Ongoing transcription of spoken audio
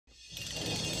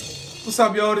What's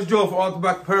up, y'all? This is Joe for Off the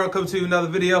Black Apparel coming to you another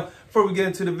video. Before we get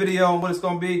into the video and what it's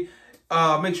going to be,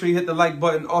 make sure you hit the like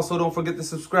button. Also, don't forget to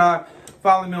subscribe.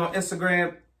 Follow me on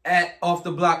Instagram at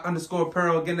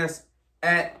 @offtheblock_apparel. Again, that's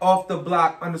at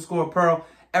 @offtheblock_apparel.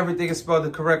 Everything is spelled the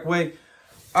correct way.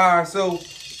 All right, so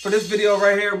for this video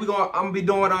right here, I'm gonna be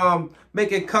doing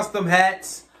making custom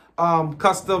hats,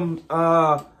 custom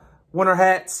winter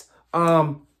hats.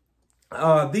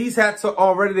 These hats are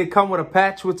already, they come with a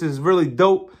patch, which is really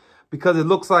dope because it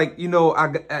looks like, you know,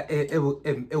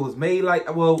 it was made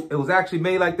like, well, it was actually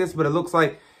made like this, but it looks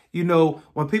like, you know,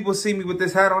 when people see me with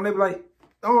this hat on, they be like,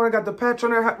 oh, I got the patch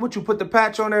on there. What, you put the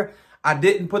patch on there? I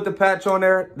didn't put the patch on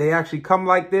there. They actually come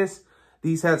like this.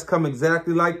 These hats come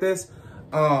exactly like this.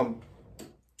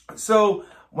 So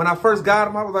when I first got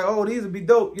them, I was like, oh, these would be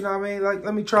dope. You know what I mean? Like,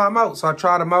 let me try them out. So I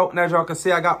tried them out. And as y'all can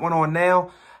see, I got one on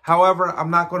now. However,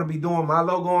 I'm not going to be doing my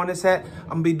logo on this hat. I'm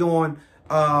going to be doing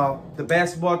the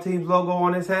basketball team's logo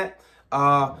on this hat.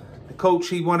 The coach,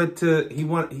 he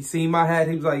seen my hat.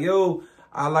 He was like, yo,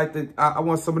 I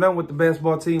want some of them with the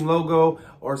basketball team logo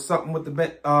or something with the,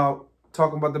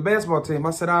 talking about the basketball team.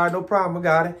 I said, all right, no problem. I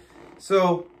got it.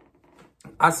 So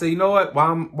I said, you know what?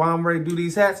 While I'm ready to do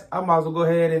these hats, I might as well go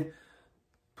ahead and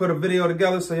put a video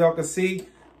together so y'all can see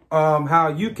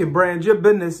how you can brand your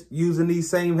business using these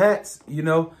same hats, you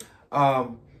know.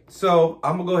 So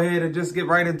I'm gonna go ahead and just get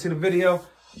right into the video.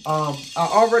 I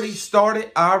already started.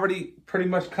 I already pretty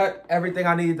much cut everything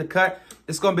I needed to cut.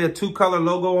 It's gonna be a 2-color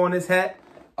logo on this hat.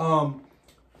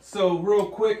 So real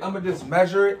quick, I'm gonna just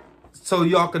measure it so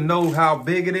y'all can know how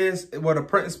big it is, what a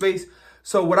printing space.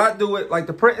 So what I do it, like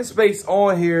the printing space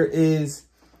on here is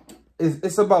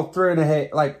it's about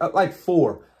 3.5, like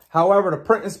 4. However, the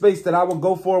printing space that I would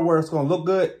go for where it's going to look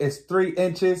good is 3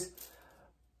 inches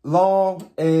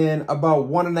long and about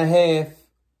 1.5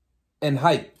 in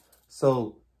height.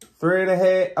 So 3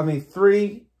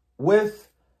 width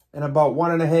and about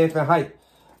 1.5 in height.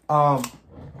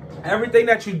 Everything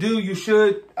that you do, you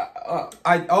should,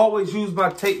 I always use my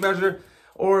tape measure,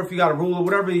 or if you got a ruler,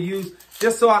 whatever you use,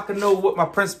 just so I can know what my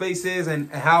print space is and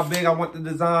how big I want the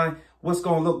design, what's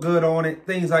going to look good on it,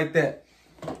 things like that.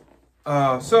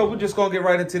 So we're just going to get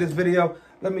right into this video.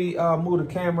 Let me move the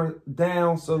camera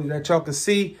down so that y'all can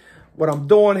see what I'm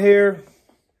doing here.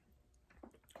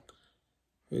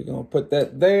 We're going to put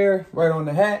that there, right on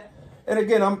the hat. And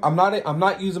again, I'm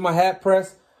not using my hat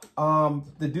press to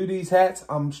do these hats.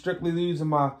 I'm strictly using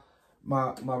my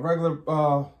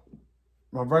regular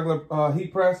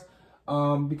heat press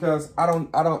because I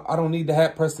don't need the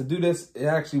hat press to do this. It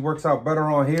actually works out better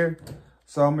on here.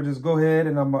 So I'm gonna just go ahead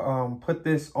and I'm gonna put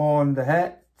this on the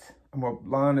hat. I'm gonna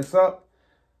line this up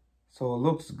so it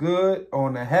looks good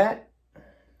on the hat.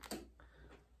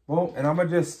 Boom, and I'm gonna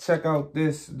just check out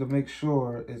this to make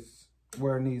sure it's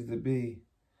where it needs to be.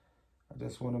 I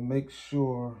just wanna make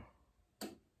sure.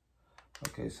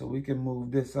 Okay, so we can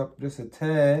move this up just a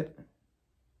tad.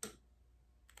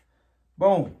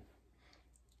 Boom.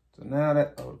 So now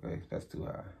that, okay, that's too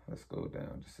high. Let's go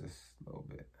down just a little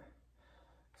bit.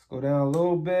 Let's go down a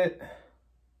little bit.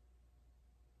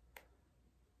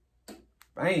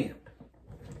 Bam.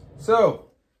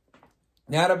 So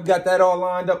now that we got that all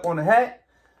lined up on the hat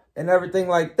and everything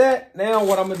like that, now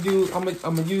what I'm gonna do, I'm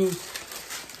gonna use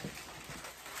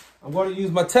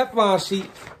my Teflon sheet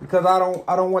because I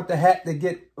don't want the hat to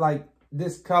get like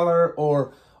this color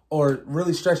or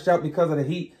really stretched out because of the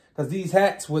heat. Because these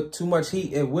hats with too much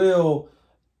heat, it will,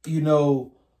 you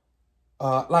know,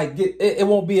 it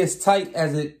won't be as tight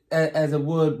as it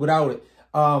would without it.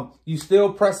 You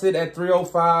still press it at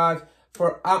 305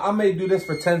 for. I may do this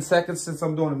for 10 seconds since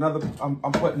I'm doing I'm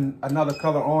putting another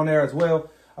color on there as well,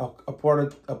 a part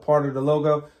of the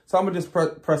logo. So I'm gonna just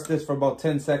press this for about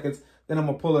 10 seconds. Then I'm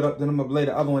gonna pull it up. Then I'm gonna lay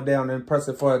the other one down and press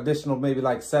it for additional maybe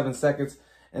like 7 seconds,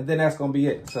 and then that's gonna be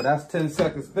it. So that's 10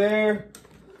 seconds there.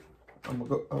 I'm gonna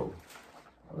go,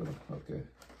 okay.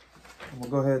 I'm gonna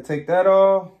go ahead and take that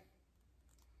off.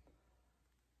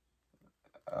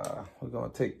 We're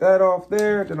gonna take that off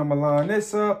there. Then I'm gonna line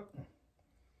this up.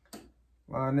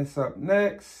 Line this up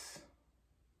next.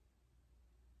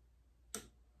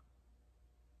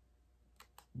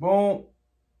 Boom.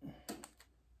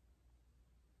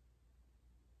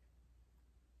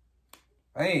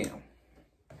 Bam.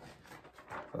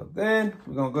 So then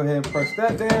we're gonna go ahead and press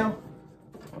that down.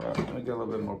 All right, let me get a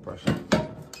little bit more pressure.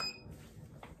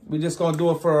 We're just gonna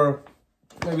do it for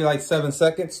maybe like 7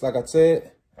 seconds, like I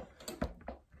said.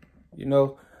 You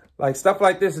know, like stuff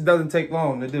like this, it doesn't take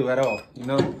long to do at all. You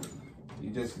know, you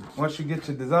just, once you get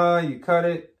your design, you cut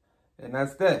it, and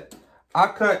that's that. I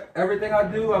cut everything I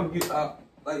do.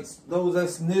 Like those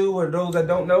that's new or those that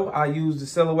don't know, I use the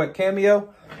Silhouette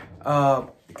Cameo.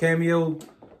 The Cameo,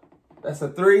 that's a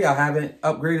 3. I haven't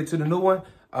upgraded to the new one.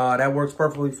 That works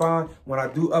perfectly fine. When I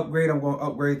do upgrade, I'm going to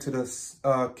upgrade to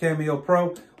the Cameo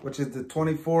Pro, which is the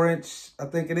 24-inch, I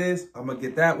think it is. I'm going to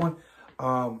get that one.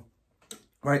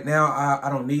 Right now, I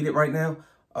don't need it right now.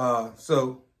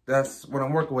 So that's what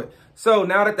I'm working with. So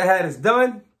now that the hat is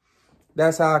done,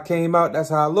 that's how it came out. That's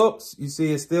how it looks. You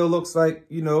see, it still looks like,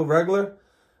 you know, regular.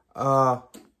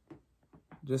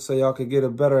 Just so y'all can get a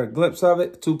better glimpse of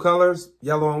it. 2 colors,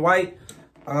 yellow and white.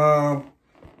 I'm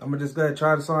gonna just go ahead and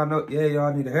try this on. I know, yeah,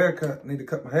 y'all need a haircut. I need to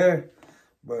cut my hair,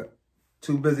 but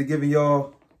too busy giving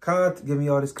y'all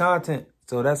this content.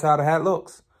 So that's how the hat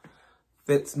looks.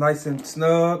 Fits nice and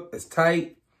snug. It's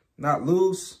tight, not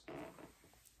loose,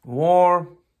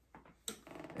 warm,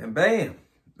 and bam,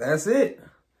 that's it.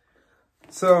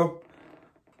 So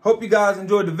hope you guys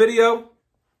enjoyed the video.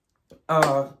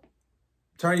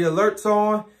 Turn your alerts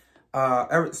on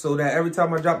so that every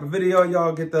time I drop a video,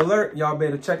 y'all get the alert. Y'all be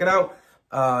able to check it out.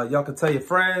 Y'all can tell your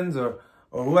friends or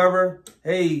whoever,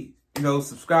 hey, you know,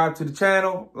 subscribe to the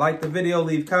channel, like the video,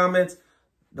 leave comments.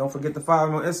 Don't forget to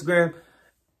follow me on Instagram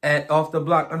at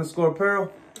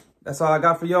 @offtheblock_apparel. That's all I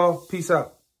got for y'all. Peace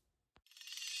out.